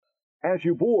As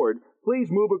you board, please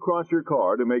move across your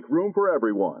car to make room for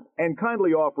everyone, and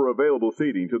kindly offer available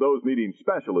seating to those needing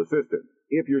special assistance.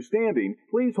 If you're standing,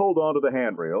 please hold on to the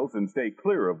handrails and stay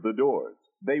clear of the doors.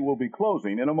 They will be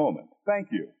closing in a moment.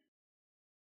 Thank you.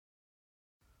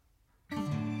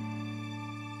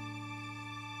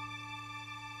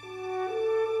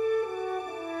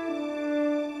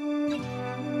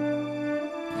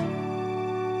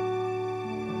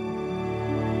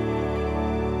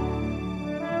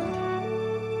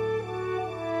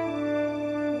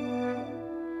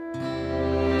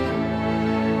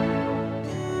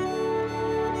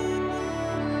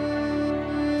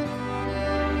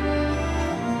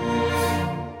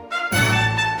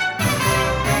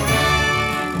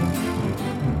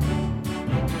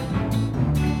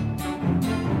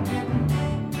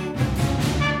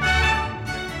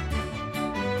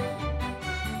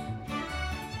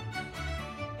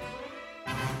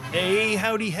 Hey,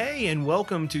 howdy, hey, and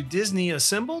welcome to Disney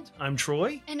Assembled. I'm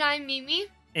Troy. And I'm Mimi.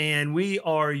 And we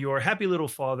are your Happy Little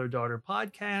Father-Daughter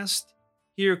podcast,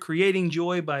 here creating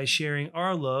joy by sharing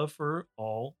our love for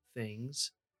all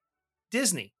things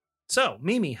Disney. So,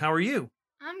 Mimi, how are you?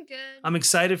 I'm good. I'm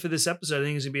excited for this episode. I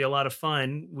think it's going to be a lot of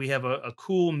fun. We have a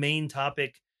cool main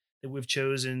topic that we've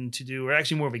chosen to do, or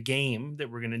actually more of a game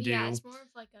that we're going to do. Yeah, it's more of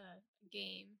like a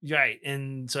game. Right.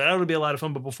 And so that'll be a lot of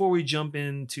fun. But before we jump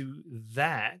into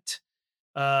that,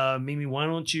 Mimi, why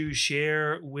don't you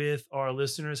share with our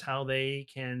listeners how they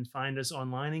can find us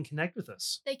online and connect with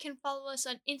us? They can follow us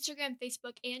on Instagram,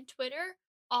 Facebook, and Twitter,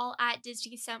 all at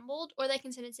Disney Assembled, or they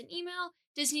can send us an email,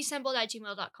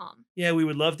 disneyassembled@gmail.com. Yeah, we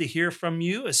would love to hear from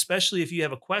you, especially if you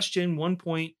have a question. One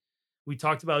point, we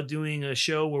talked about doing a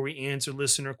show where we answer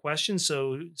listener questions.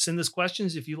 So send us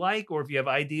questions if you like, or if you have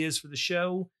ideas for the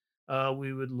show.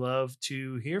 We would love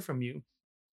to hear from you.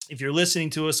 If you're listening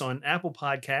to us on Apple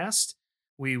Podcast,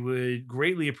 we would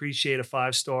greatly appreciate a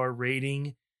 5-star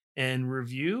rating and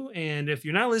review. And if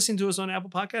you're not listening to us on Apple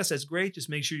Podcasts, that's great. Just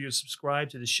make sure you're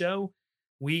subscribed to the show.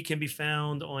 We can be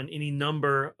found on any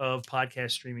number of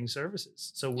podcast streaming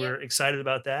services. So we're excited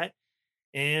about that.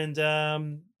 And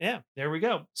yeah, there we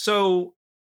go. So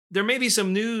there may be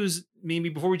some news, Mimi,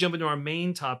 before we jump into our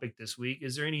main topic this week.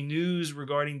 Is there any news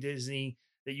regarding Disney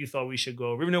that you thought we should go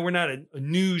over? Even though we're not a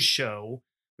news show,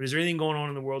 but is there anything going on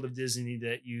in the world of Disney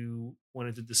that you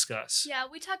wanted to discuss? Yeah,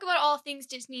 we talk about all things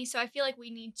Disney, so I feel like we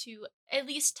need to at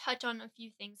least touch on a few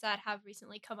things that have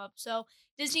recently come up. So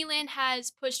Disneyland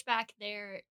has pushed back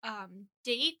their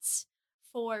dates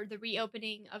for the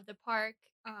reopening of the park.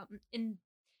 And,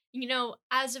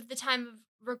 as of the time of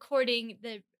recording,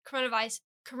 the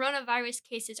coronavirus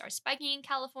cases are spiking in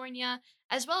California,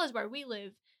 as well as where we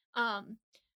live.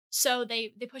 So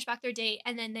they pushed back their date,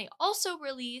 and then they also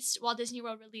released, Walt Disney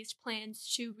World released plans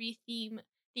to retheme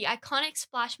the iconic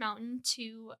Splash Mountain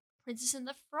to Princess and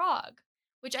the Frog,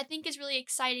 which I think is really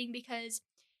exciting because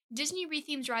Disney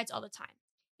rethemes rides all the time.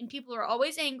 And people are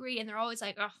always angry and they're always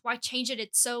like, oh, why change it?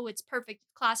 It's perfect,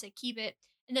 classic, keep it.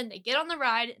 And then they get on the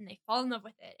ride and they fall in love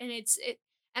with it.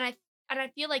 And I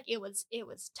feel like it was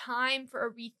time for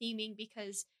a retheming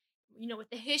because, with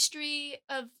the history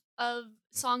of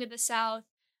Song of the South,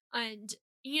 and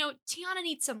Tiana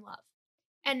needs some love.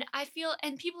 And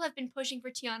people have been pushing for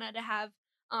Tiana to have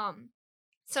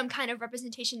some kind of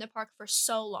representation in the park for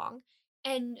so long.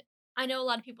 And I know a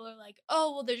lot of people are like,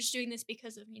 oh, well, they're just doing this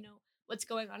because of, what's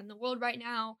going on in the world right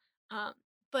now.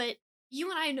 But you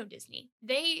and I know Disney.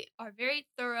 They are very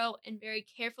thorough and very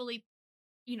carefully,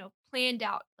 planned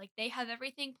out. Like they have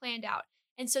everything planned out.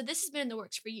 And so this has been in the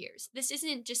works for years. This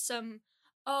isn't just some,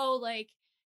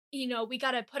 we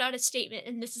got to put out a statement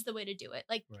and this is the way to do it.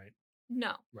 Like, right.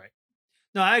 No. Right.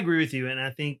 No, I agree with you. And I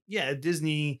think,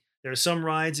 Disney, there are some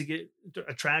rides that get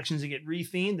attractions that get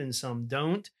rethemed and some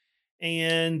don't.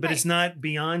 But It's not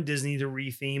beyond Disney to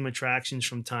retheme attractions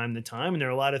from time to time. And there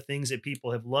are a lot of things that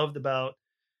people have loved about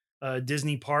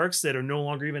Disney parks that are no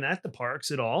longer even at the parks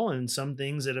at all. And some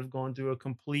things that have gone through a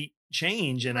complete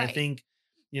change. And I think,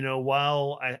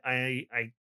 while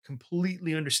I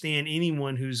completely understand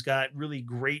anyone who's got really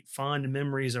great fond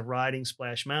memories of riding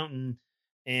Splash Mountain,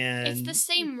 and it's the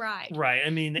same ride. Right. I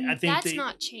mean, I think that's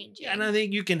not changing. And I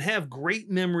think you can have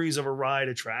great memories of a ride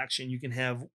attraction. You can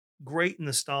have great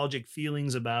nostalgic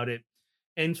feelings about it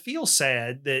and feel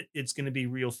sad that it's going to be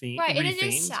rethemed. Right. And it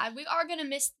is sad. We are going to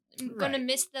miss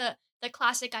the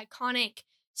classic iconic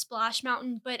Splash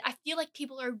Mountain, but I feel like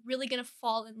people are really going to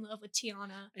fall in love with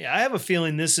Tiana. Yeah, I have a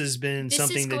feeling this has been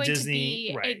something that Disney... This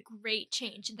is going to be a great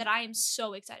change that I am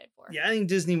so excited for. Yeah, I think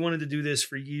Disney wanted to do this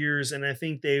for years, and I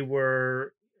think they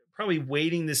were probably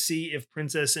waiting to see if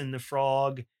Princess and the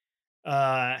Frog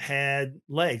had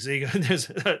legs. There you go. There's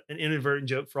an inadvertent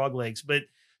joke, frog legs. But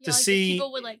Yeah, to like the see,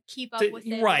 people would like keep up with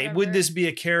it. Or right, would this whatever. be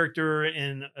a character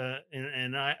in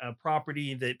a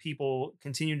property that people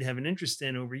continue to have an interest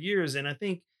in over years? And I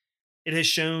think it has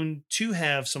shown to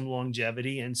have some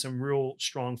longevity and some real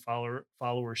strong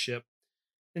followership.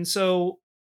 And so,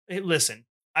 hey, listen,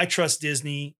 I trust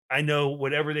Disney. I know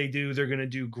whatever they do, they're going to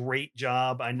do great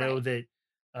job. I know Right.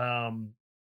 that, um,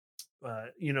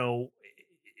 you know,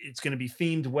 it's going to be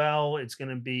themed well. It's going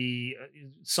to be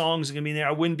songs are going to be in there.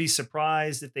 I wouldn't be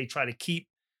surprised if they try to keep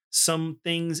some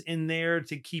things in there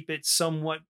to keep it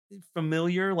somewhat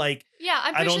familiar. Like Yeah,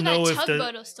 I'm I pretty sure don't that know if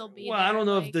tugboat will still be I there. don't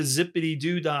know if Like, the Zippity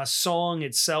Doo Dah song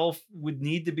itself would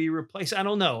need to be replaced. I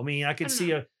don't know. I mean, I don't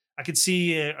know. I could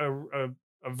see a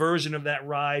version of that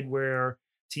ride where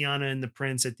Tiana and the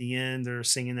Prince at the end are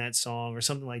singing that song or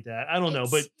something like that. I don't know,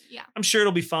 but Yeah, I'm sure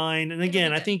it'll be fine. And it'll be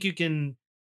again, I good. think you can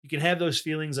have those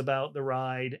feelings about the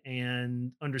ride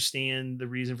and understand the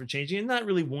reason for changing and not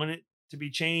really want it to be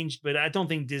changed. But I don't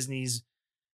think Disney's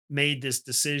made this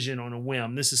decision on a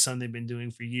whim. This is something they've been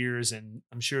doing for years, and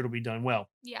I'm sure it'll be done well.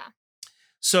 Yeah.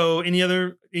 So, and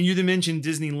you did mention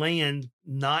Disneyland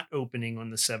not opening on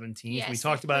the 17th. We Yes,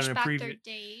 talked they about it pushed in a back previous,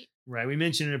 their date. right? We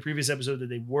mentioned in a previous episode that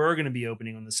they were going to be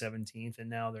opening on the 17th, and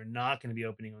now they're not going to be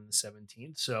opening on the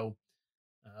 17th. So,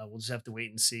 we'll just have to wait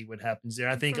and see what happens there.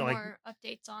 I think, For like, more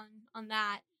updates on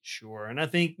that. sure. And I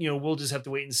think, we'll just have to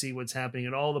wait and see what's happening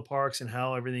at all the parks and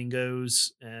how everything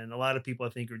goes. And a lot of people, I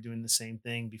think, are doing the same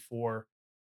thing before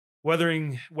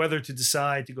whether to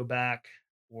decide to go back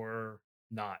or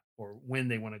not, or when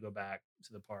they want to go back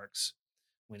to the parks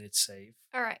when it's safe.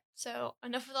 All right. So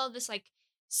enough with all this like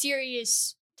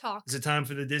serious talk. Is it time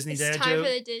for the Disney It's dad time joke?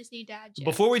 for the Disney dad joke.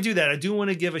 Before we do that, I do want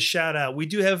to give a shout out. We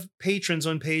do have patrons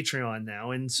on Patreon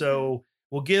now. And so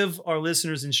we'll give our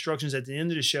listeners instructions at the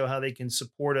end of the show how they can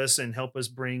support us and help us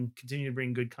continue to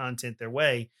bring good content their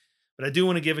way. But I do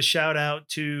want to give a shout out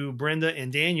to Brenda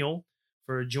and Daniel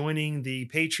for joining the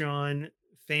Patreon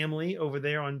family over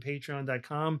there on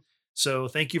patreon.com. So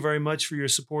thank you very much for your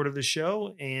support of the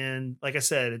show. And like I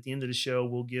said, at the end of the show,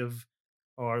 we'll give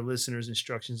our listeners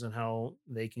instructions on how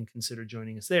they can consider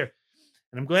joining us there.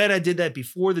 And I'm glad I did that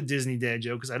before the Disney dad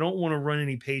joke because I don't want to run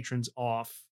any patrons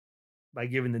off by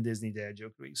giving the Disney dad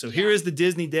joke of the week. So here Yeah. is the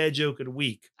Disney dad joke of the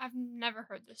week. I've never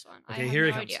heard this one. Okay, I have here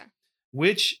it no comes. idea.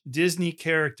 Which Disney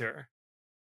character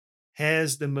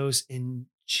has the most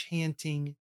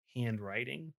enchanting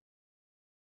handwriting?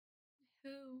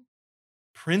 Who?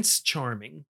 Prince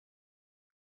Charming.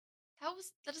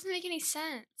 That doesn't make any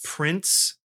sense.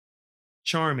 Prince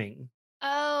Charming.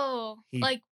 Oh, He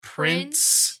like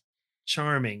Prince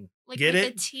Charming. like Get with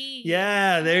it? a T.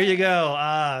 Yeah, there you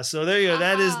go. So there you go.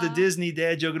 That is the Ah. Disney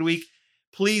dad joke of the week.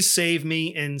 Please save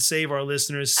me and save our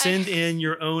listeners. Send in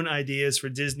your own ideas for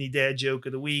Disney dad joke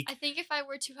of the week. I think if I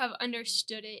were to have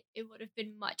understood it, it would have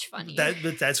been much funnier.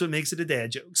 That's what makes it a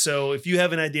dad joke. So if you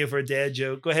have an idea for a dad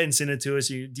joke, go ahead and send it to us.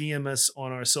 You DM us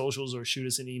on our socials or shoot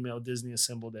us an email,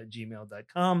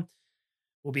 disneyassembled@gmail.com.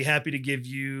 We'll be happy to give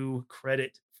you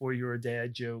credit for your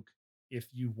dad joke if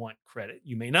you want credit.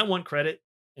 You may not want credit,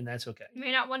 and that's okay. You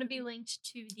may not want to be linked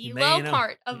to the You may low not-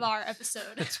 part of our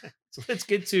episode. That's right. So let's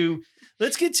get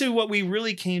to what we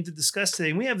really came to discuss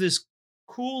today. And we have this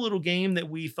cool little game that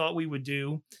we thought we would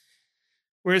do,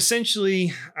 where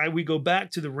essentially we go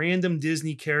back to the random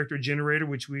Disney character generator,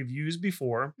 which we've used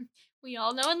before. We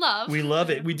all know and love. We love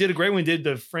it. We did a great one. We did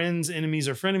the Friends, Enemies,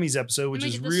 or Frenemies episode, which we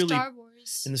is did the really Star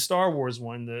Wars. in the Star Wars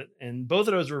one. And both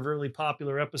of those were really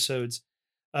popular episodes.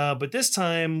 But this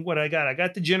time, what I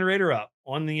got the generator up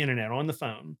on the internet, on the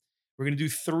phone. We're going to do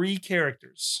 3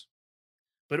 characters,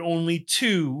 but only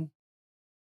 2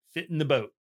 fit in the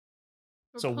boat.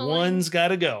 We're One's got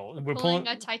to go. We're pulling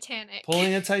a Titanic.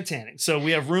 Pulling a Titanic. So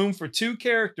we have room for 2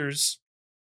 characters,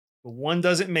 but one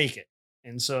doesn't make it.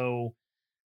 And so,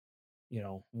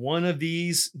 one of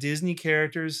these Disney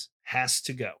characters has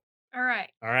to go. All right.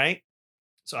 All right.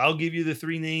 So I'll give you the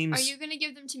 3 names. Are you going to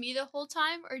give them to me the whole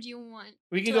time, or do you want?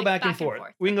 We can to, go back and forth.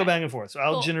 We can go Okay. back and forth. So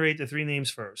I'll Cool. generate the 3 names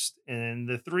first. And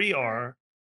the 3 are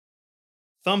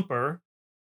Thumper,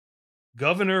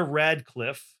 Governor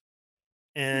Radcliffe,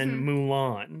 and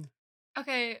Mulan.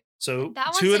 Okay. So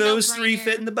That 2 of one's a those 3 no-brainer.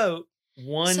 fit in the boat.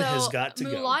 One So, has got to go.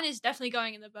 Mulan is definitely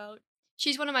going in the boat.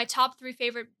 She's one of my top 3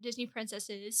 favorite Disney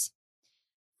princesses.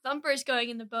 Thumper is going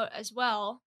in the boat as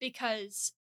well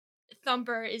because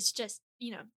Thumper is just,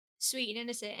 sweet and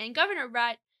innocent. And Governor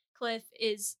Ratcliffe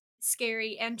is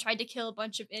scary and tried to kill a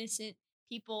bunch of innocent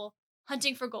people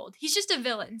hunting for gold. He's just a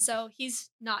villain, so he's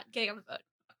not getting on the boat.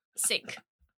 Sink.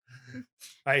 All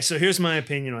right, so here's my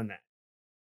opinion on that.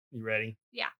 You ready?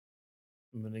 Yeah.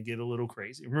 I'm going to get a little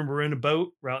crazy. Remember, we're in a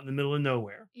boat. We're out in the middle of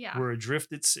nowhere. Yeah. We're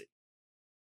adrift at sea.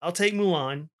 I'll take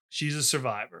Mulan. She's a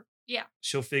survivor. Yeah.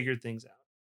 She'll figure things out.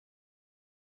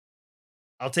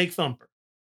 I'll take Thumper.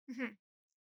 Mhm.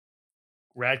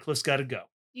 Radcliffe's got to go.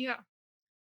 Yeah.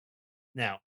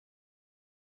 Now,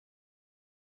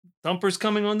 Thumper's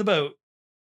coming on the boat.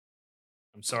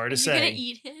 I'm sorry to say. You're gonna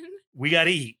eat him? We got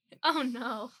to eat. Oh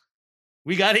no.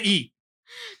 We got to eat.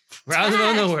 We're out in the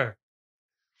middle of nowhere.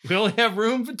 We only have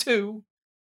room for 2.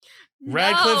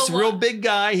 Radcliffe's a real big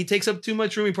guy. He takes up too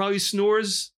much room. He probably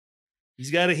snores.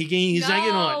 He's not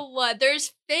getting on. No,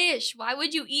 there's fish. Why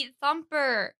would you eat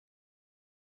Thumper?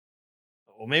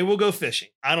 Well, maybe we'll go fishing.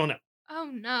 I don't know.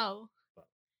 Oh no.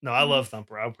 No, I love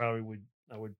Thumper. I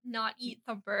would not eat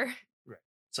Thumper. Right.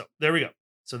 So there we go.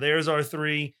 So there's our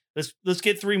 3. Let's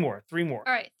get 3 more. 3 more.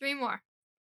 All right, 3 more.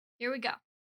 Here we go.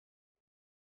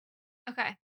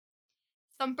 Okay.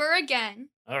 Thumper again.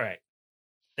 All right.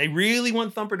 They really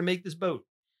want Thumper to make this boat.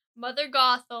 Mother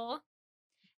Gothel.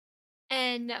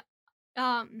 And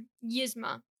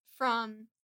Yzma from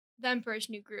The Emperor's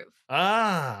New Groove.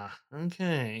 Ah,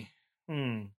 okay.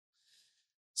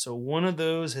 So one of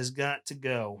those has got to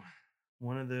go.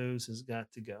 I'm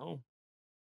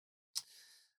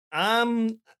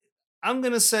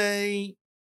gonna say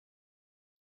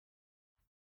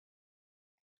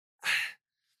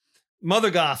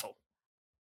Mother Gothel.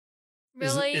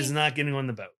 Really? Is not getting on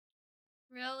the boat.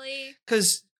 Really?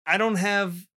 Because I don't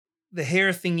have the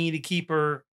hair thingy to keep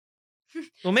her.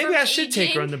 Well, maybe I should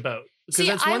take her on the boat because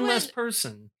that's one less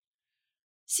person.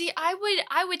 See,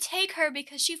 I would take her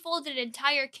because she folded an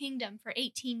entire kingdom for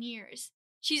 18 years.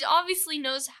 She obviously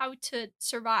knows how to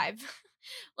survive.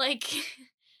 Like,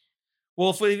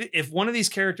 well, if one of these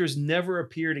characters never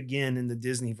appeared again in the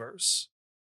Disneyverse,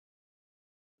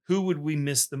 who would we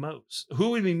miss the most? Who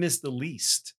would we miss the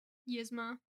least?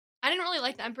 Yzma. I didn't really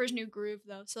like The Emperor's New Groove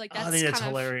though, so like that's I think that's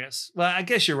hilarious. Well, I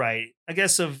guess you're right.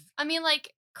 I mean,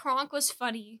 like Kronk was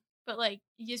funny, but like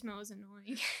Yzma was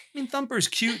annoying. I mean, Thumper's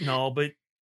cute and all, but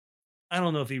I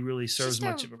don't know if he really serves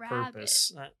much of a rabbit.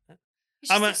 purpose. He's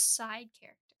just a side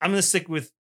character. I'm gonna stick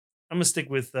with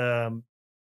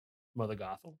Mother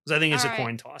Gothel because I think it's All a right.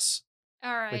 coin toss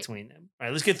All right. between them. All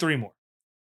right, let's get 3 more.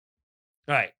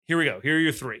 All right, here we go. Here are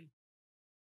your 3.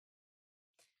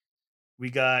 We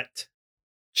got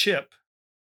Chip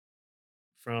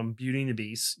from Beauty and the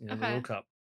Beast, the little cup.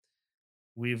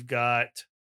 We've got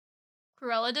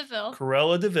Cruella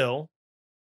de Vil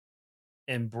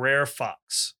and Brer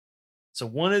Fox. So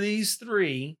one of these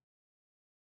 3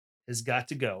 has got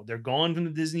to go. They're gone from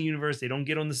the Disney universe. They don't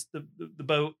get on the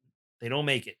boat. They don't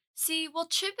make it. See, well,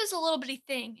 Chip is a little bitty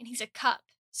thing, and he's a cup.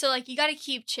 So, like, you gotta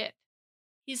keep Chip.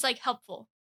 He's, like, helpful.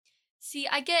 See,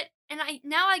 I get,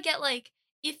 like,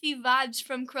 iffy vibes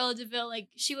from Cruella de Vil. Like,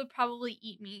 she would probably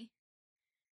eat me.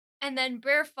 And then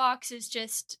Brer Fox is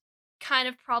just kind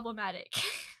of problematic.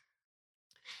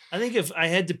 I think if I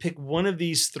had to pick one of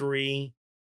these 3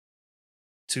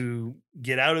 to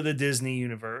get out of the Disney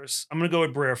universe, I'm going to go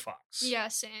with Brer Fox. Yeah,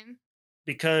 same.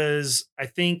 Because I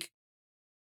think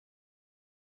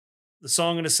the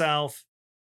Song of the South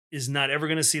is not ever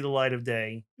going to see the light of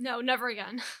day. No, never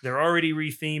again. They're already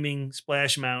retheming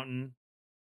Splash Mountain.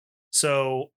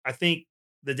 So I think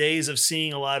the days of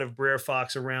seeing a lot of Brer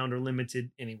Fox around are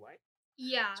limited anyway.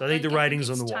 Yeah. So I think the writing's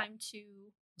on the wall. Time to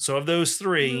so of those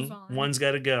 3, move on. one's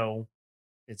got to go.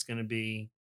 It's going to be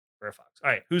Brer Fox.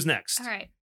 All right, who's next? All right.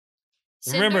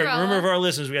 Remember for our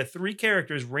listeners, we got 3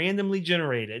 characters randomly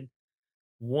generated.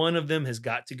 One of them has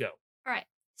got to go. All right.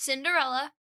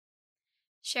 Cinderella,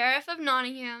 Sheriff of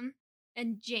Nottingham,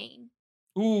 and Jane.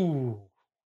 Ooh.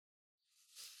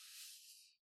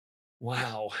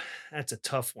 Wow. That's a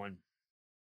tough one.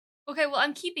 Okay, well,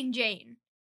 I'm keeping Jane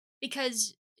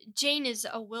because Jane is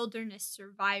a wilderness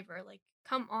survivor. Like,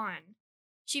 come on.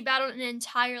 She battled an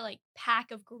entire, like,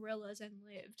 pack of gorillas and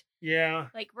lived. Yeah.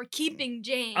 Like, we're keeping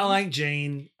Jane. I like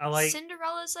Jane.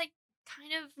 Cinderella's, like,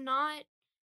 kind of not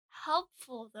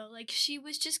helpful, though. Like, she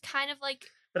was just kind of, like...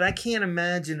 But I can't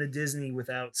imagine a Disney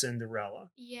without Cinderella.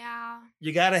 Yeah.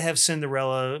 You got to have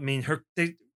Cinderella. I mean, for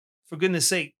goodness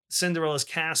sake, Cinderella's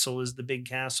castle is the big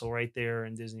castle right there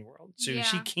in Disney World. So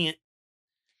she can't...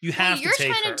 You have to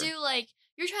take her. You're trying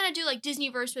to do, like,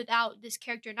 Disneyverse without this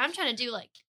character, and I'm trying to do, like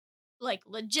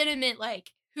legitimate, like,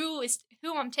 who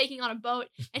I'm taking on a boat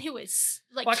and who is,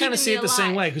 like, I kind of see it the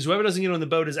same way, because whoever doesn't get on the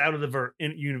boat is out of the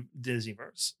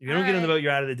Disneyverse. If you don't get on the boat,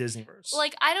 you're out of the Disneyverse.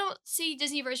 Like, I don't see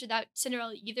Disneyverse without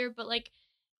Cinderella either, but, like,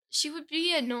 she would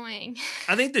be annoying.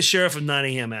 I think the Sheriff of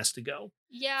Nottingham has to go.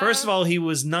 Yeah. First of all, he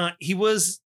was an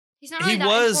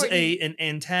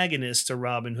antagonist to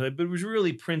Robin Hood, but it was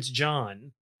really Prince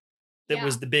John that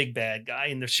was the big bad guy,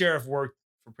 and the sheriff worked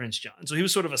for Prince John. So he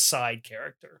was sort of a side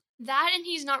character. That, and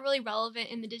he's not really relevant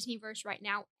in the Disneyverse right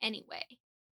now anyway.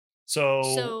 So,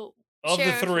 So of the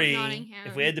Sheriff of three, Nottingham.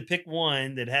 if we had to pick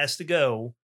one that has to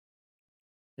go,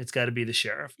 it's got to be the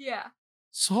sheriff. Yeah.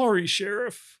 Sorry,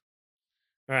 sheriff.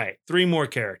 All right, 3 more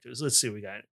characters. Let's see what we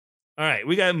got. All right,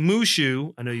 we got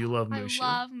Mushu. I know you love Mushu.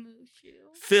 I love Mushu.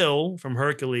 Phil from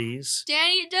Hercules.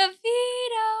 Danny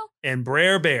DeVito. And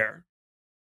Brer Bear.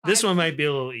 This I- one might be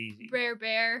a little easy. Brer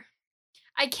Bear.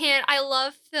 I can't. I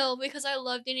love Phil because I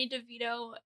love Danny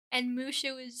DeVito, and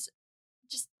Mushu is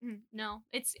just no.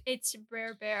 It's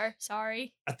Brer Bear.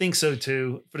 Sorry. I think so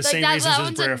too. For the Like, same that- reasons that as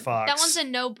one's Brer a- Fox. That one's a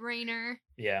no-brainer.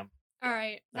 Yeah. All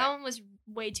right. That Alright. one was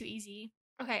way too easy.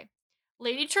 Okay.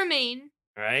 Lady Tremaine,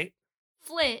 All right.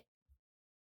 Flit,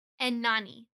 and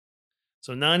Nani.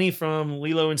 So Nani from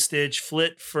Lilo and Stitch,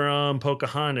 Flit from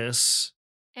Pocahontas,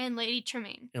 And Lady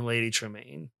Tremaine. and Lady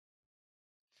Tremaine.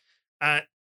 I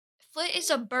Flit is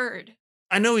a bird.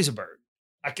 know he's a bird.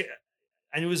 I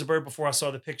knew he was a bird before I saw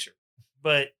the picture.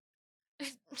 But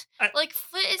Like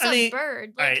Flit is I a think-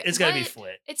 bird. all Like, right, it's got to be what-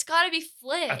 Flit. It's got to be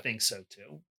Flit. I think so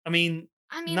too. I mean,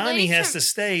 I mean, Nani Lady has to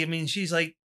stay. I mean, she's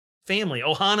like family.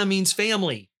 Ohana means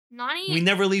family. Nani We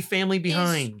never leave family is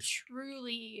behind.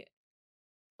 truly,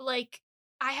 like,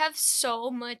 I have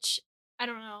so much. I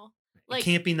don't know. Like, It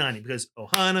can't be Nani because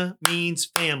Ohana means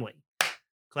family.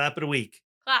 Clap of the week.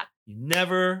 clap. You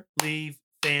never leave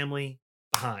family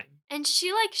behind. And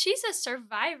she's a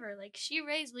survivor. Like, she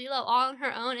raised Lilo all on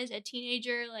her own as a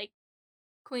teenager, like,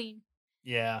 queen.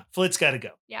 Yeah, Flit's got to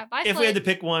go. Yeah, bye, If we had to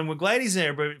Flit. pick one, we're glad he's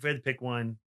there, but if we had to pick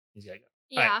one, he's got to go.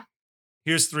 Yeah. right.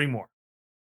 Here's 3 more.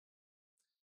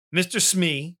 Mr.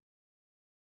 Smee,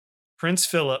 Prince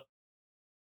Philip,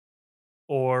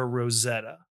 or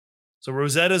Rosetta. So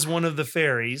Rosetta's one of the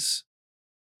fairies,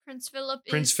 Prince Philip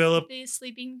Prince is Philip, the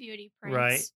Sleeping Beauty prince.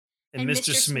 right? And And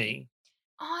Mr. Mr. Smee.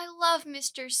 Oh, I love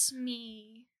Mr.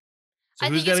 Smee. So I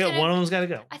who's think got to it's go? gonna- One of them's got to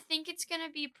go. I think it's gonna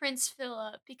be Prince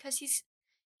Philip because he's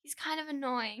kind of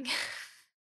annoying.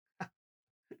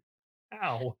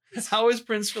 How? How is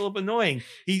Prince Philip annoying?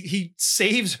 He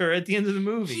saves her at the end of the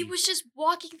movie. He was just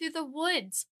walking through the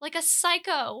woods like a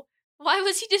psycho. Why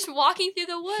was he just walking through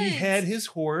the woods? He had his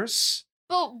horse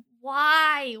But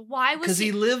why? Why was because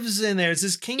he lives in there. It's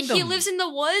his kingdom. He lives in the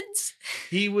woods.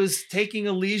 He was taking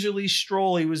a leisurely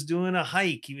stroll. He was doing a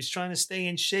hike. He was trying to stay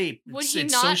in shape. Would It's, he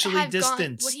it's not socially have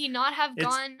distanced. gone? Would he not have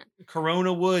It's- gone?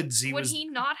 Corona Woods. Would he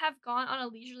not have gone on a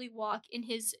leisurely walk in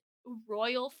his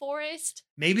royal forest?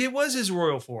 Maybe it was his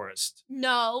royal forest.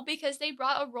 No, because they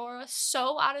brought Aurora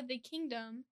so out of the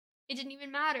kingdom, it didn't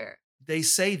even matter. They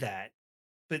say that,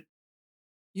 but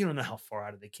you don't know how far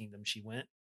out of the kingdom she went.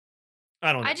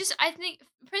 I don't know. I think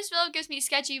Prince Philip gives me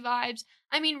sketchy vibes.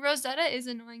 I mean, Rosetta is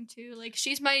annoying too. Like,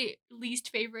 she's my least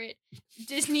favorite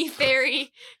Disney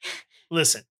fairy.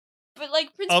 Listen, But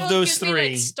like Prince of Philip those gives me, 3,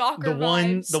 like, stalker the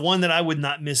vibes. one that I would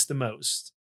not miss the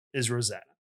most is Rosetta.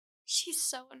 She's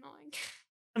so annoying.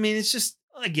 I mean, it's just,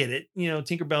 I get it. You know,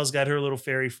 Tinkerbell's got her little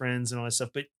fairy friends and all that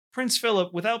stuff. But Prince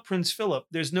Philip, without Prince Philip,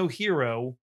 there's no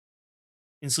hero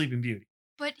in Sleeping Beauty.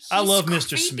 But he's I love Mr.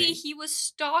 creepy. Smee. He was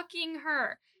stalking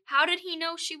her. How did he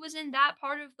know she was in that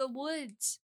part of the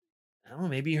woods? I don't know.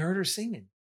 Maybe he heard her singing.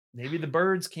 Maybe the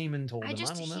birds came and told him. I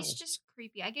don't know. He's just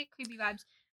creepy. I get creepy vibes.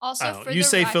 Also, I don't know. for You the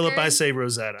say Philip, I record, say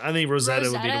Rosetta. I think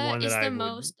Rosetta would be the one that is I the would.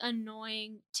 most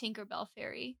annoying Tinkerbell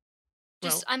fairy.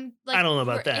 Well, Just I'm like I don't know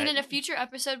about we're- And that. in a future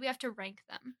episode, we have to rank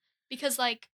them because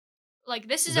like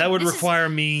this is That would this require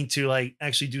me to like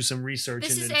actually do some research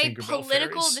This into is a Tinkerbell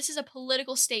political. fairies. This is a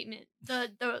political statement.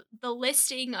 The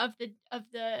listing of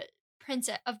the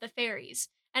princess of the fairies,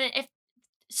 and if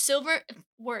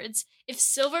if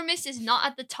Silver Mist is not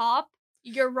at the top,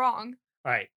 you're wrong.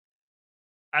 All right.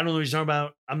 I don't know what you're talking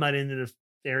about. I'm not into the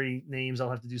fairy names. I'll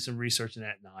have to do some research in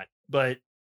that. Not. But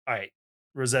all right.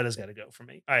 Rosetta's got to go for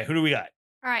me. All right. Who do we got?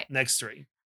 All right, Next 3.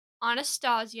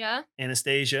 Anastasia.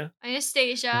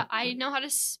 Anastasia. I know how to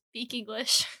speak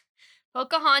English.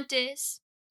 Pocahontas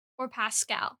or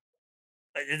Pascal.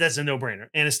 That's a no-brainer.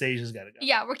 Anastasia's got to go.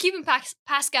 Yeah, we're keeping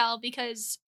Pascal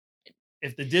because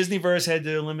If the Disneyverse had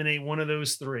to eliminate one of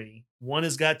those 3, one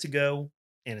has got to go.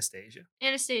 Anastasia.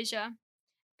 Anastasia.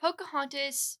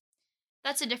 Pocahontas,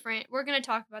 that's a different. We're gonna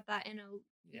talk about that in a.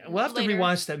 Yeah, we'll have later. to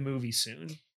rewatch that movie soon.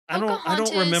 I don't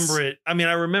Pocahontas- remember it. I mean,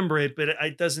 I remember it, but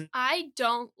it doesn't. I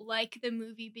don't like the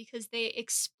movie because they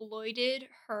exploited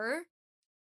her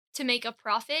to make a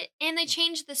profit and they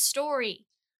changed the story.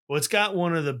 Well, it's got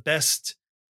one of the best,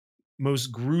 most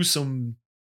gruesome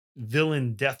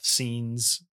villain death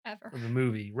scenes Ever. of the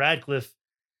movie. Radcliffe,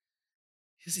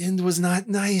 his end was not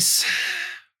nice.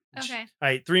 Okay. All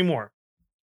right, 3 more.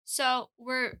 So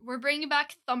we're bringing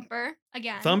back Thumper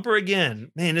again. Thumper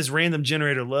again. Man, this random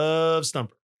generator loves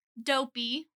Thumper.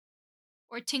 Dopey,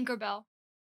 or Tinkerbell.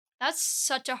 That's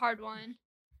such a hard one.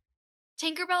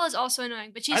 Tinkerbell is also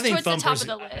annoying, but she's towards the top of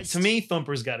the list. To me,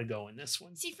 Thumper's got to go in this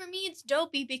one. See, for me, it's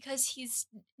Dopey because he's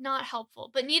not helpful,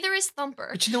 but neither is Thumper.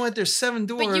 But you know what? There's 7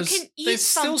 dwarves. But you can eat There's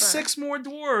still Thumper. 6 more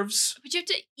dwarves. But you have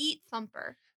to eat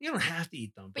Thumper. You don't have to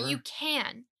eat Thumper. But you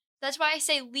can. That's why I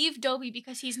say leave Dopey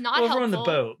because he's not well, helpful. We're on the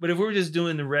boat. But if we're just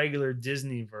doing the regular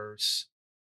Disney verse,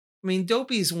 I mean,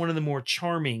 Dopey's one of the more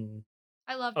charming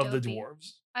I love of Dopey. the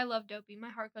dwarves. I love Dopey. My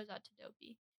heart goes out to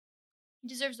Dopey. He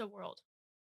deserves the world.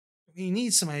 I mean, he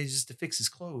needs somebody just to fix his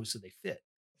clothes so they fit.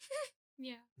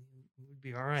 Yeah. It would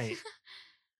be all right.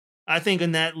 I think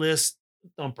on that list,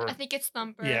 Thumper. I think it's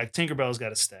Thumper. Yeah, Tinkerbell's got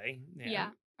to stay. Yeah.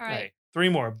 All right. 3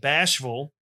 more.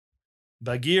 Bashful,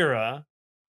 Bagheera,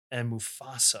 and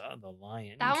Mufasa, the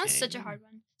lion. That one's such a hard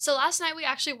one. So last night we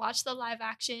actually watched the live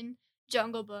action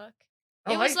Jungle Book.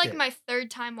 I It was liked like my 3rd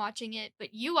time watching it,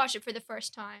 but you watched it for the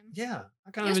first time. Yeah,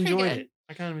 I kind It of was pretty enjoyed good. it.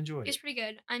 I kind of enjoyed It was it. pretty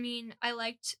good. I mean, it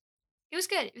was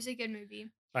good. It was a good movie.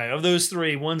 All right, of those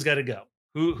 3, one's got to go.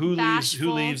 Who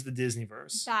Bashful. leaves the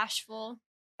Disneyverse? Bashful.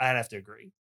 I'd have to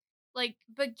agree. Like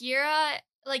Bagheera,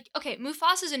 okay,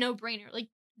 Mufasa's a no-brainer. Like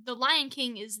The Lion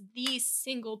King is the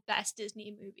single best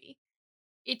Disney movie.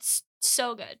 It's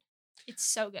so good. It's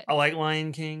so good. I like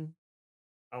Lion King.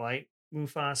 I like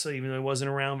Mufasa, even though he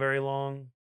wasn't around very long.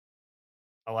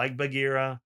 I like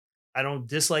Bagheera. I don't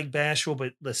dislike Bashful,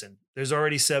 but listen, there's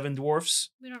already 7 dwarfs.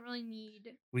 We don't really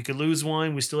need. We could lose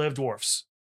one. We still have dwarfs.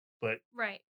 But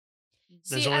Right.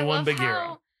 there's See, only I one love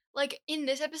Bagheera. how, in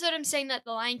this episode, I'm saying that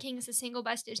The Lion King is the single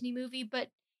best Disney movie, but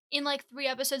in 3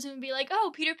 episodes, I'm gonna be like,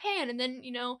 oh, Peter Pan, and then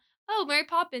oh, Mary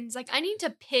Poppins. Like, I need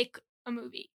to pick a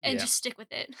movie and Yeah. just stick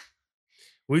with it.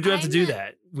 We do have to do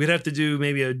that. We'd have to do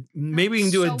maybe we can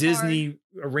do so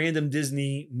a random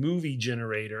Disney movie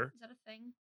generator. Is that a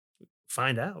thing?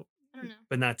 Find out, I don't know.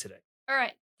 but not today. All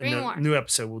right, In 3 the more. new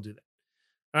episode, we'll do that.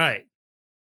 All right,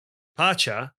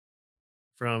 Pacha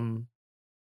from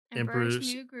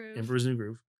Emperor's New Groove. Emperor's New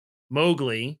Groove,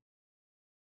 Mowgli,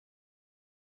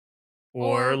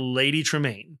 or Lady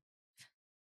Tremaine.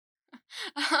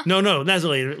 No, that's a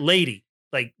lady. Lady,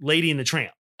 like Lady and the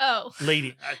Tramp. Oh,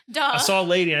 Lady. duh. I saw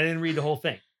Lady. I didn't read the whole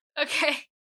thing. Okay.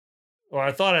 Or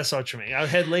I thought I saw Tremaine. I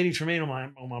had Lady Tremaine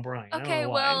on my brain. I don't Okay, know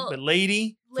why. well, But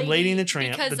Lady from Lady and the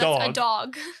Tramp, because the that's dog, a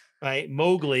dog. right?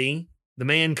 Mowgli, the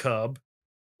man cub,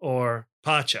 or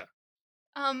Pacha.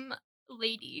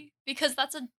 Lady, because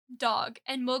that's a dog,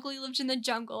 and Mowgli lived in the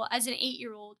jungle as an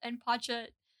 8-year-old, and Pacha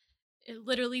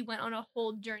literally went on a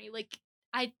whole journey. Like,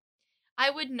 I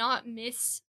would not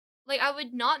miss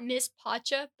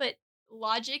Pacha, but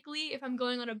logically, if I'm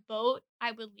going on a boat,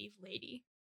 I would leave Lady.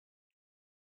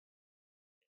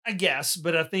 I guess,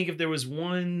 but I think if there was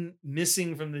one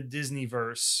missing from the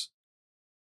Disneyverse,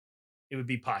 it would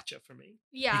be Pacha for me.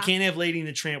 Yeah. You can't have Lady and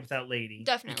the Tramp without Lady.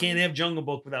 Definitely. You can't have Jungle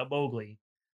Book without Mowgli.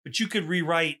 But you could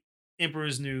rewrite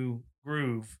Emperor's New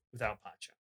Groove without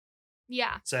Pacha.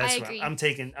 Yeah, So that's I what agree.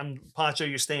 I'm Pacha,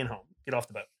 you're staying home. Get off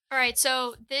the boat. All right,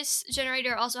 so this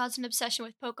generator also has an obsession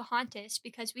with Pocahontas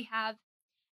because we have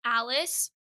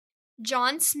Alice,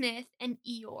 John Smith, and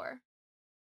Eeyore.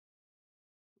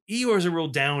 Eeyore's a real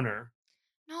downer.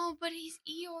 No, but he's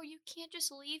Eeyore. You can't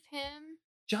just leave him.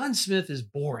 John Smith is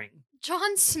boring.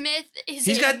 John Smith is.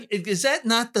 Is that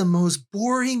not the most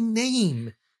boring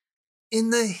name in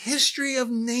the history of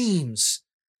names?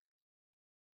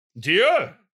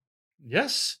 Dear,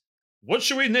 yes. What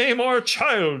should we name our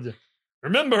child?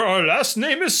 Remember, our last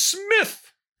name is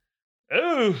Smith.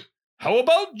 Oh, how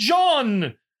about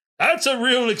John? That's a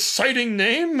real exciting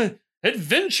name.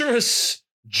 Adventurous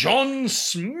John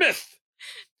Smith.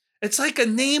 It's like a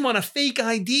name on a fake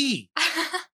ID.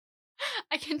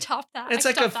 I can top that. It's I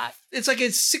like can top that. it's like a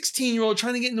 16-year-old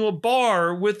trying to get into a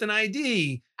bar with an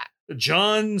ID.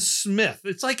 John Smith.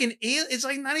 It's like it's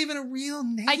like not even a real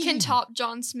name. I can top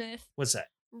John Smith. What's that?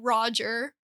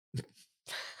 Roger.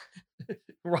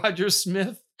 Roger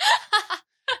Smith.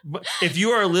 But if you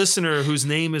are a listener whose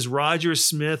name is Roger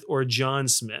Smith or John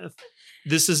Smith,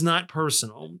 this is not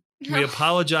personal. We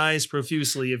apologize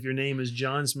profusely if your name is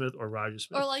John Smith or Roger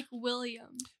Smith. Or like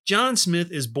William. John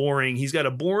Smith is boring. He's got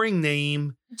a boring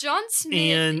name. John Smith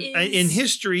And is... in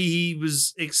history, he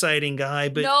was an exciting guy.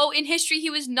 But no, in history, he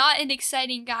was not an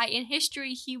exciting guy. In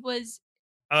history, he was...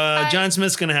 John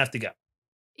Smith's going to have to go.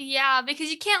 Yeah, because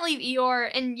you can't leave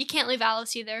Eeyore, and you can't leave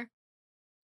Alice either.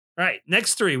 All right,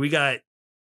 next 3. We got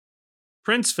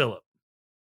Prince Philip,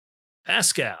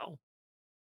 Pascal,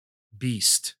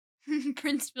 Beast.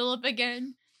 Prince Philip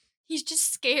again. He's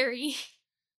just scary.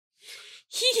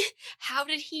 How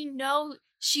did he know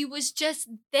she was just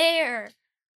there?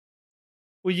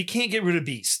 Well, you can't get rid of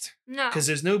Beast. No. Because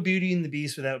there's no Beauty and the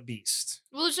Beast without Beast.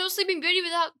 Well, there's no Sleeping Beauty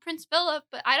without Prince Philip,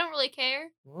 but I don't really care.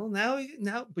 Well,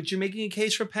 now, but you're making a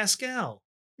case for Pascal.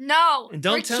 No, And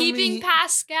don't we're tell keeping me-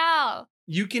 Pascal.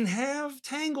 You can have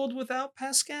Tangled without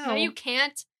Pascal. No, you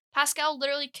can't. Pascal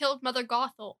literally killed Mother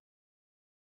Gothel.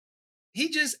 He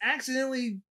just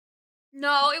accidentally.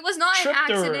 No, it was not an Tripped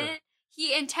her. accident.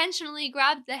 He intentionally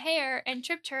grabbed the hair and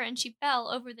tripped her, and she fell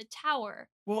over the tower.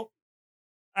 Well,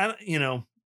 all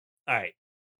right.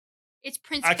 It's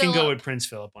Prince I Philip. can go with Prince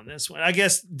Philip on this one. I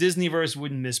guess Disneyverse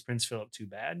wouldn't miss Prince Philip too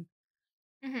bad.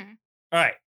 Mhm. All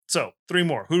right. So 3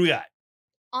 more. Who do we got?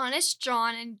 Honest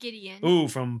John and Gideon. Ooh,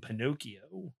 from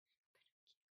Pinocchio.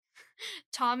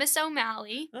 Thomas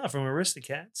O'Malley Oh, from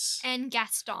Aristocats. and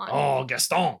Gaston. Oh,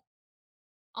 Gaston.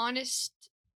 Honest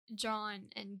John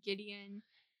and Gideon.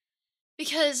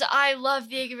 Because I love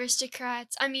the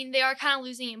aristocrats. I mean, they are kind of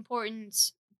losing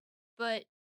importance, but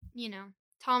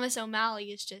Thomas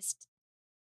O'Malley is just,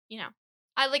 I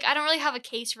don't really have a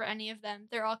case for any of them.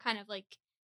 They're all kind of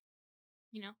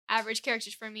average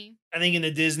characters for me. I think in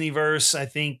the Disneyverse, I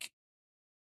think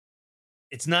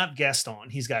it's not Gaston.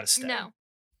 He's got to stay. No.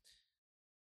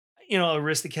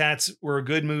 Aristocats were a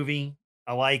good movie.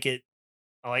 I like it.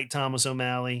 I like Thomas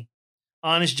O'Malley.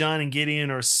 Honest John and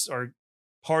Gideon are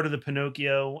part of the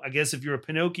Pinocchio. I guess if you're a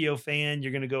Pinocchio fan,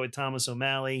 you're going to go with Thomas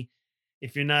O'Malley.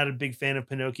 If you're not a big fan of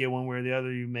Pinocchio one way or the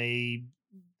other, you may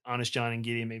Honest John and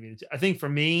Gideon maybe. I think for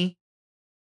me,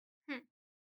 I'm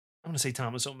going to say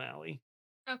Thomas O'Malley.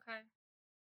 Okay.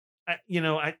 But do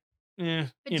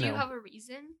you have a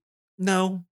reason?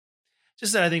 No.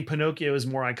 Just that I think Pinocchio is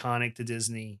more iconic to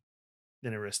Disney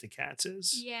than Aristocats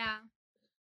is. Yeah.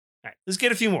 All right, let's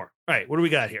get a few more. All right, what do we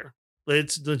got here?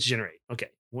 Let's generate. Okay,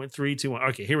 1, 3, 2, 1.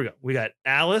 Okay, here we go. We got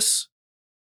Alice,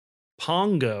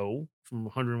 Pongo from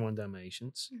 101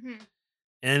 Dalmatians, Mm-hmm.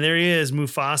 and there he is,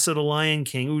 Mufasa the Lion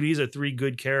King. Ooh, these are 3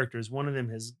 good characters. One of them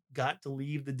has got to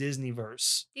leave the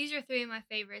Disneyverse. These are 3 of my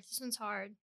favorites. This one's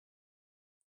hard.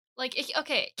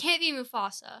 It can't be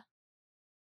Mufasa.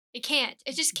 It can't.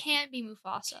 It just can't be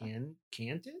Mufasa.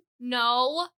 Can't it?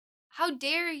 No. How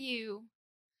dare you?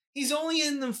 He's only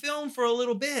in the film for a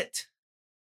little bit.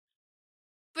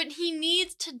 But he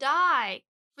needs to die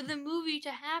for the movie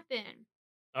to happen.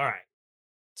 All right.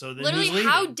 So then Literally, who's leaving?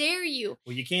 how dare you?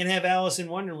 Well, you can't have Alice in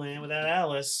Wonderland without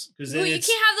Alice, because then Well, you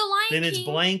can't have the Lion then King. it's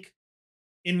blank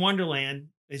in Wonderland.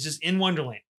 It's just in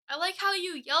Wonderland. I like how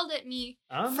you yelled at me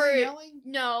I'm for not yelling.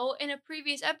 No, in a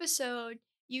previous episode,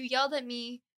 you yelled at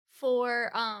me for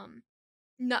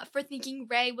not for thinking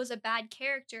Rey was a bad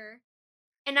character.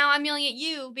 And now I'm yelling at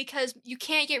you because you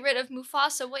can't get rid of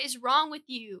Mufasa. What is wrong with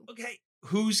you? Okay,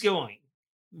 who's going?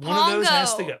 One of those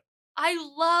has to Pongo. go. I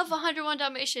love 101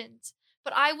 Dalmatians,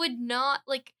 but I would not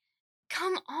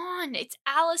come on. It's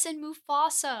Alice and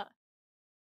Mufasa.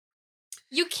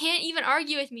 You can't even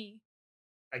argue with me.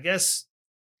 I guess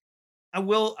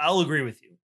I'll agree with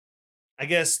you. I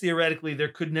guess theoretically there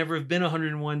could never have been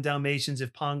 101 Dalmatians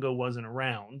if Pongo wasn't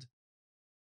around.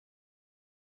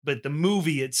 But the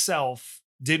movie itself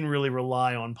didn't really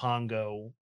rely on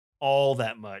Pongo all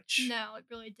that much. No, it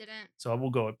really didn't. So I will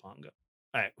go with Pongo.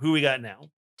 All right, who we got now?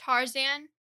 Tarzan,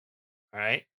 All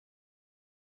right.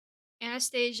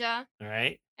 Anastasia, All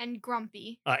right. and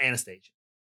Grumpy. Anastasia.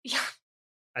 Yeah.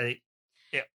 I think.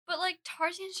 But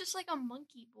Tarzan's just like a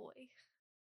monkey boy.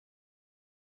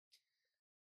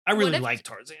 I really What if- like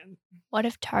Tarzan. What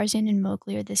if Tarzan and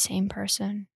Mowgli are the same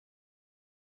person?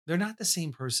 They're not the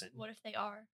same person. What if they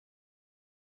are?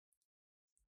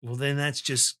 Well, then that's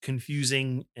just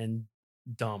confusing and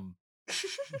dumb.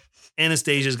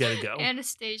 Anastasia's got to go.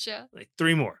 Anastasia.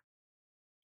 3 more.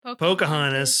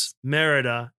 Pocahontas,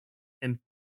 Merida, and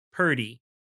Purdy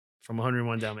from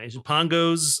 101 Dalmatians.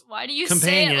 Pongo's Why do you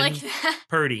companion, say it like that?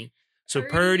 Purdy. So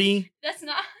Purdy? Purdy, That's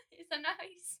not. Is that not how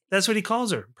you say that's what he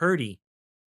calls her, Purdy.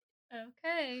 it?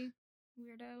 Okay.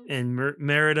 Weirdo. And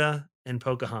Merida and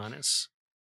Pocahontas.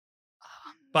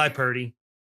 Oh, Bye, man. Purdy.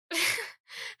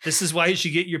 This is why you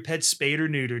should get your pet spayed or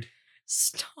neutered.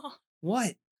 Stop.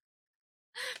 What?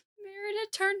 Merida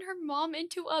turned her mom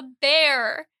into a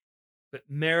bear. But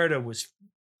Merida was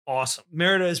awesome.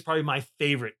 Merida is probably my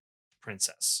favorite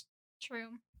princess. True.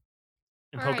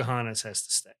 And All right. Pocahontas has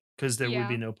to stay because there would Yeah.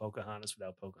 be no Pocahontas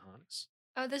without Pocahontas.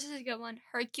 Oh, this is a good one.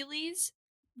 Hercules,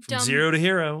 From 0 to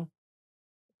hero.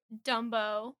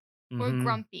 Dumbo, or Mhm.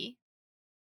 Grumpy.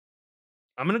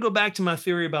 I'm going to go back to my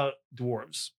theory about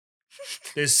dwarves.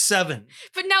 There's 7.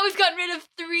 But now we've gotten rid of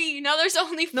 3. Now there's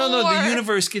only 4. No, the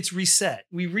universe gets reset.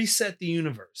 We reset the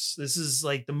universe. This is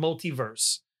like the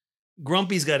multiverse.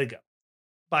 Grumpy's got to go.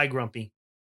 Bye, Grumpy.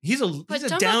 He's a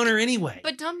Dumbo downer anyway.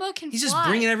 But Dumbo can He's fly. just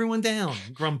bringing everyone down,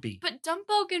 Grumpy. But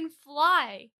Dumbo can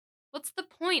fly. What's the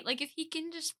point? Like, if he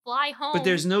can just fly home. But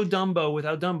there's no Dumbo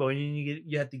without Dumbo, and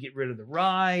you have to get rid of the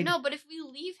ride. No, but if we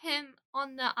leave him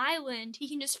on the island, he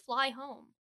can just fly home.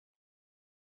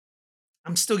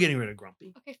 I'm still getting rid of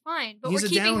Grumpy. Okay, fine. But He's we're a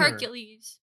keeping downer.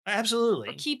 Hercules. Absolutely.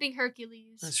 We're keeping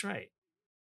Hercules. That's right.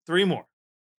 3 more.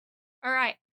 All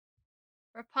right.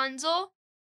 Rapunzel,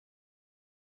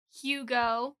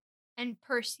 Hugo, and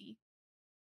Percy.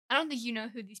 I don't think you know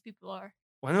who these people are.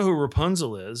 Well, I know who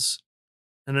Rapunzel is.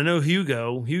 And I know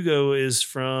Hugo. Hugo is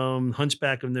from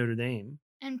Hunchback of Notre Dame.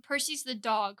 And Percy's the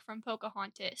dog from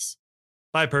Pocahontas.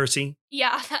 Bye, Percy.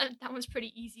 Yeah, that was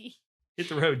pretty easy. Hit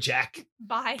the road, Jack.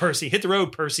 Bye. Percy. Hit the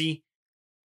road, Percy.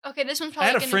 Okay, this one's I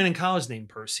probably had a friend in college named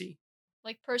Percy.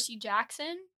 like Percy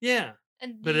Jackson. Yeah.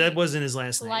 And But that wasn't his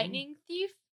last name. Lightning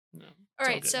Thief. No. All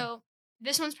right, so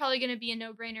this one's probably going to be a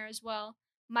no-brainer as well.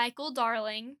 Michael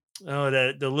Darling, Oh,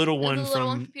 the little one the from little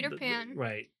one from Peter Pan.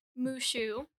 Right.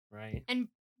 Mushu, Right. and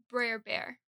Brer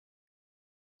Bear.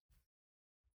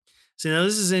 See, now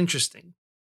this is interesting.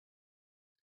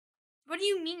 What do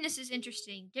you mean this is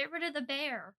interesting? Get rid of the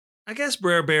bear. I guess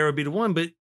Brer Bear would be the one, but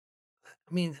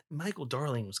I mean, Michael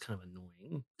Darling was kind of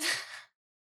annoying.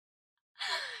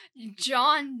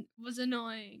 John was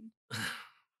annoying.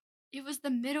 It was the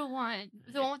middle one,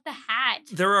 the one with the hat.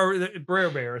 Brer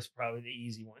Bear is probably the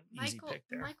easy one. Easy pick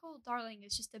there. Michael Darling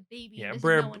is just a baby. Yeah,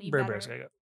 Brer Brer Bear's gotta go.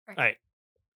 Right. All right.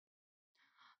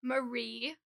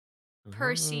 Marie,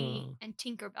 Percy, Oh. and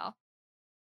Tinkerbell.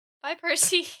 Bye,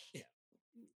 Percy.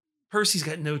 Percy's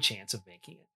got no chance of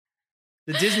making it.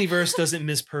 The Disneyverse doesn't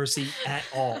miss Percy at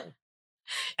all.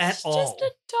 At all. Just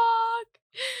a dog.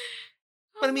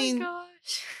 But I Oh my mean,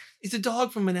 gosh. It's a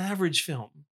dog from an average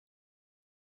film.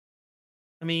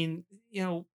 I mean,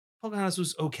 Pocahontas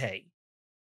was okay.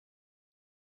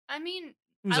 I mean,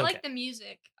 It was I okay. like the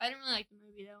music. I didn't really like the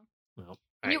movie though. Well,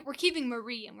 And right. we're keeping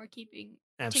Marie and we're keeping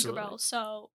Absolutely. Tinkerbell. So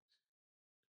All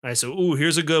right, so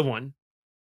here's a good one.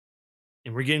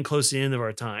 And we're getting close to the end of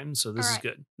our time, so this All is right.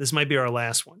 good. This might be our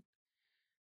last one.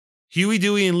 Huey,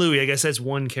 Dewey, and Louie, I guess that's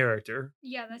one character.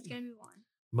 yeah, that's gonna be one.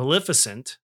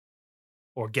 Maleficent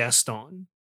or Gaston.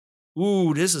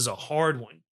 Ooh, this is a hard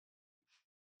one.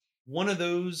 One of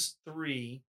those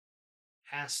 3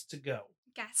 has to go.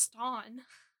 Gaston.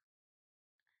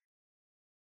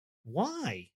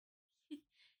 Why?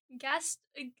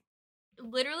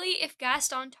 Literally, if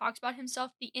Gaston talks about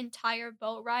himself the entire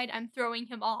boat ride, I'm throwing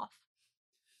him off.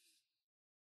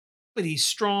 But he's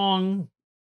strong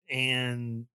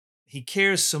and he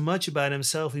cares so much about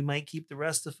himself, he might keep the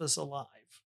rest of us alive.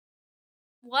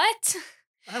 What?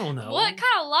 I don't know. What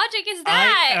kind of logic is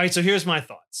that? All right, so here's my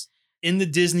thoughts. In the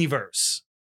Disneyverse,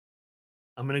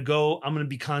 I'm going to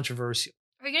be controversial.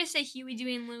 Are we gonna say Huey,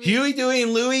 Dewey, and Louie? Huey, Dewey,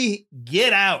 and Louie,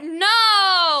 get out.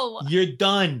 No! You're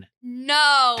done.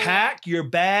 No! Pack your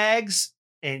bags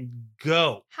and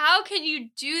go. How can you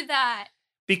do that?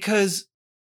 Because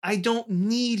I don't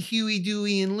need Huey,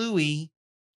 Dewey, and Louie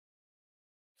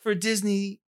for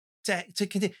Disney to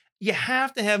continue. You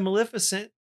have to have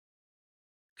Maleficent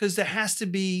because there has to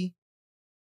be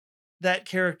that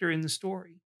character in the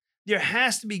story. There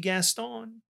has to be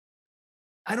Gaston.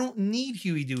 I don't need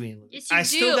Huey, Dewey, and Louie. Yes, you I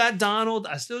still do. got Donald.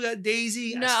 I still got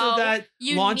Daisy. No, I still got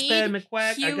you Launchpad need McQuack.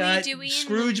 I Huey, got Dewey, and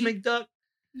Scrooge Louie. McDuck.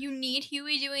 You need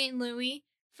Huey, Dewey, and Louie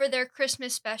for their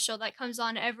Christmas special that comes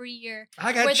on every year.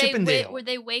 I got Chip and Dale. Where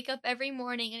they wake up every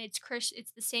morning and it's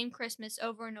the same Christmas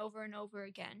over and over and over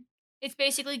again. It's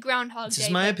basically Groundhog This Day. is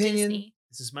my but opinion. Disney.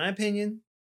 This is my opinion.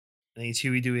 I think it's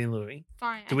Huey, Dewey, and Louie.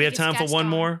 Fine. Do I we think have time it's for one Gaston.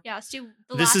 more? Yeah, let's do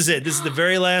the This last is it. This is the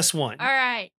very last one. All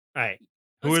right. All right.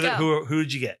 Let's go. Who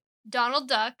did you get? Donald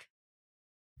Duck,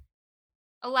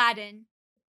 Aladdin,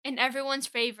 and everyone's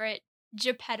favorite,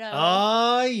 Geppetto.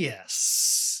 Oh,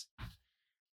 yes.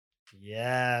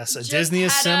 Yes. A Disney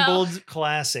Geppetto. assembled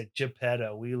classic,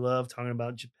 Geppetto. We love talking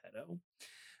about Geppetto. All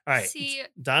right. See,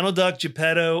 Donald Duck,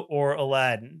 Geppetto, or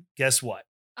Aladdin. Guess what?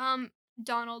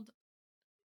 Donald.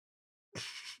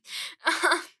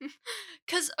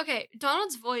 Because, okay,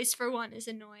 Donald's voice, for one, is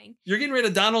annoying. You're getting rid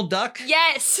of Donald Duck?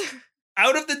 Yes!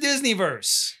 Out of the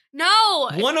Disneyverse. No!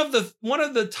 One of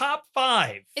the top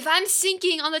 5. If I'm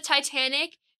sinking on the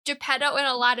Titanic, Geppetto and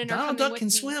Aladdin are Donald coming Duck with can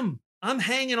me. swim. I'm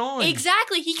hanging on.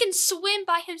 Exactly. He can swim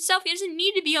by himself. He doesn't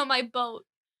need to be on my boat.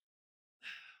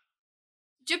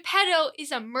 Geppetto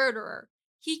is a murderer.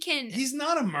 He can... He's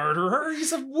not a murderer.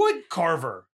 He's a wood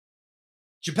carver.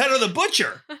 Geppetto the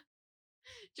Butcher.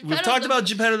 We've talked about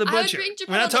Geppetto the I would Butcher. bring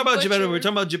We're not Geppetto talking the about Geppetto. Butcher. We're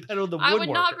talking about Geppetto the Woodworker. I would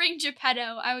not bring Geppetto.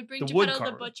 I would bring The Geppetto the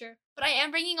woodcarver. Butcher. But I am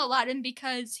bringing Aladdin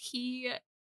because he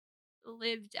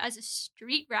lived as a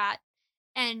street rat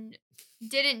and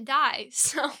didn't die,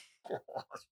 so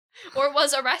or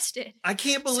was arrested. I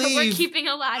can't So we're believe keeping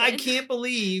Aladdin. I can't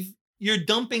believe you're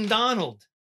dumping Donald.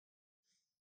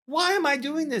 Why am I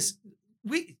doing this?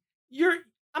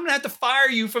 I'm gonna have to fire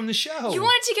you from the show. You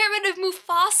wanted to get rid of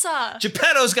Mufasa.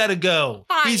 Geppetto's got to go.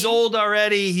 Fine. He's old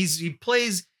already. He's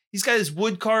got his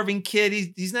wood carving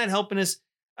kid. He's not helping us.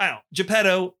 I don't know.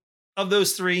 Geppetto, of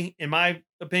those three, in my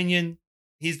opinion,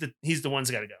 he's the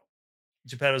one's got to go.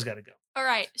 Geppetto's got to go. All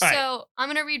right. All So right. I'm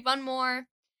gonna read one more,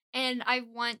 and I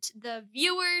want the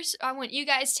viewers. I want you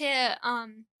guys to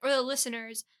or the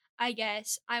listeners. I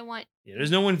guess I want. Yeah,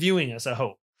 there's no one viewing us, I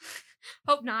hope.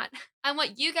 Hope not. I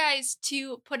want you guys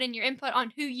to put in your input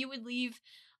on who you would leave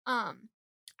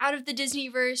out of the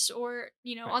Disneyverse or,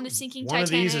 on the sinking One Titanic.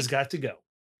 of these has got to go.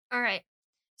 All right.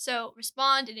 So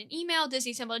respond in an email,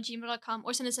 disneyassembled@gmail.com,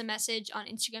 or send us a message on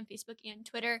Instagram, Facebook, and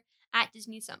Twitter at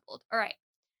disneyassembled. All right.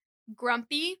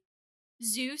 Grumpy,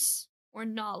 Zeus, or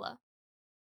Nala?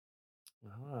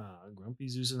 Grumpy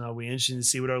Zeus and Nala. We're interested to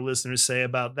see what our listeners say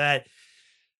about that.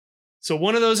 So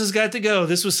one of those has got to go.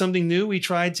 This was something new we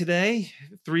tried today.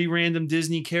 3 random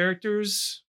Disney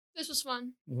characters. This was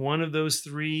fun. One of those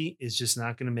 3 is just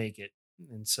not going to make it.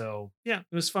 And so, yeah,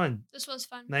 it was fun. This was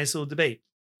fun. Nice little debate.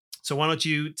 So why don't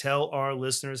you tell our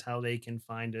listeners how they can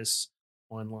find us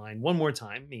online one more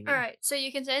time, Mimi. All right. So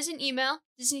you can send us an email,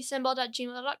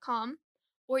 disneyassembled@gmail.com,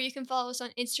 or you can follow us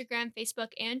on Instagram,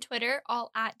 Facebook, and Twitter,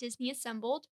 all at Disney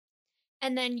Assembled.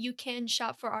 And then you can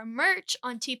shop for our merch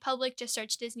on TeePublic. Just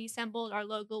search Disney Assembled. Our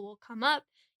logo will come up.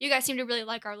 You guys seem to really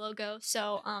like our logo,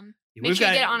 so make sure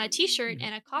you get it on a T-shirt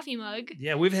and a coffee mug.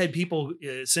 Yeah, we've had people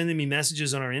sending me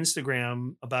messages on our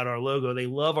Instagram about our logo. They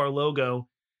love our logo.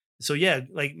 So yeah,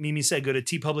 like Mimi said, go to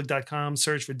teepublic.com,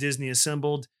 search for Disney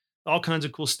Assembled. All kinds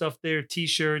of cool stuff there.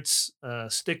 T-shirts,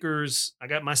 stickers. I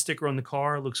got my sticker on the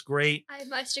car. It looks great. I have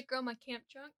my sticker on my camp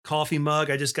trunk. Coffee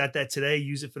mug. I just got that today.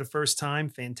 Use it for the first time.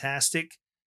 Fantastic.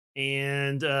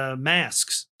 And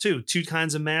masks too. 2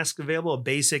 kinds of masks available, a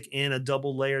basic and a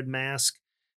double layered mask.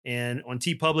 And on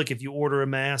TeePublic, if you order a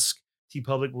mask,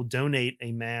 TeePublic will donate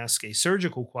a mask, a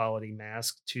surgical quality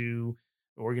mask, to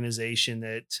an organization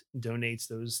that donates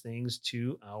those things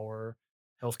to our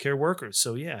healthcare workers.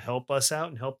 So yeah, help us out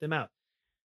and help them out.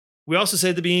 We also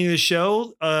said at the beginning of the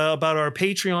show about our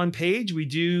Patreon page. We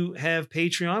do have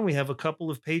Patreon. We have a couple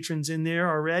of patrons in there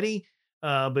already.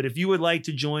 But if you would like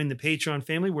to join the Patreon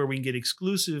family, where we can get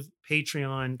exclusive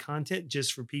Patreon content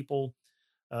just for people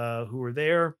who are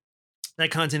there, that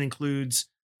content includes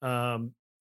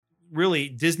really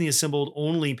Disney Assembled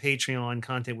only Patreon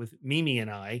content with Mimi and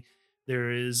I.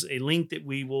 There is a link that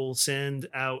we will send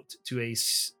out to a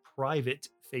private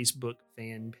Facebook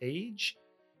fan page.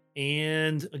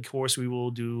 And of course, we will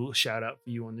do a shout out for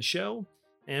you on the show.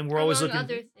 And we're always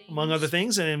looking, among other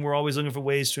things, and we're always looking for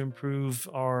ways to improve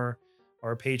our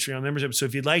Patreon membership. So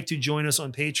if you'd like to join us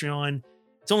on Patreon,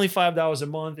 it's only $5 a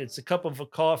month. It's a cup of a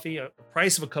coffee, a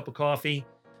price of a cup of coffee.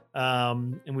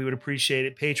 And we would appreciate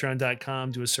it.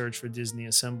 Patreon.com, do a search for Disney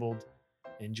Assembled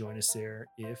and join us there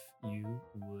if you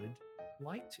would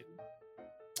like to.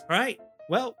 All right.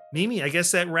 Well, Mimi, I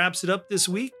guess that wraps it up this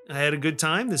week. I had a good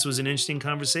time. This was an interesting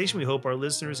conversation. We hope our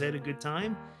listeners had a good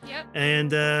time. Yep.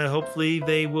 And hopefully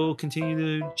they will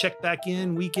continue to check back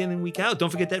in and week out.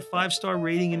 Don't forget that 5-star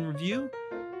rating and review.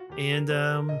 And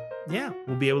yeah,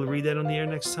 we'll be able to read that on the air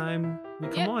next time we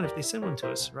come on if they send one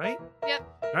to us, right?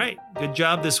 Yep. All right. Good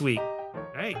job this week. All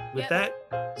right. With that,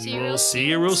 See we'll see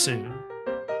you real soon.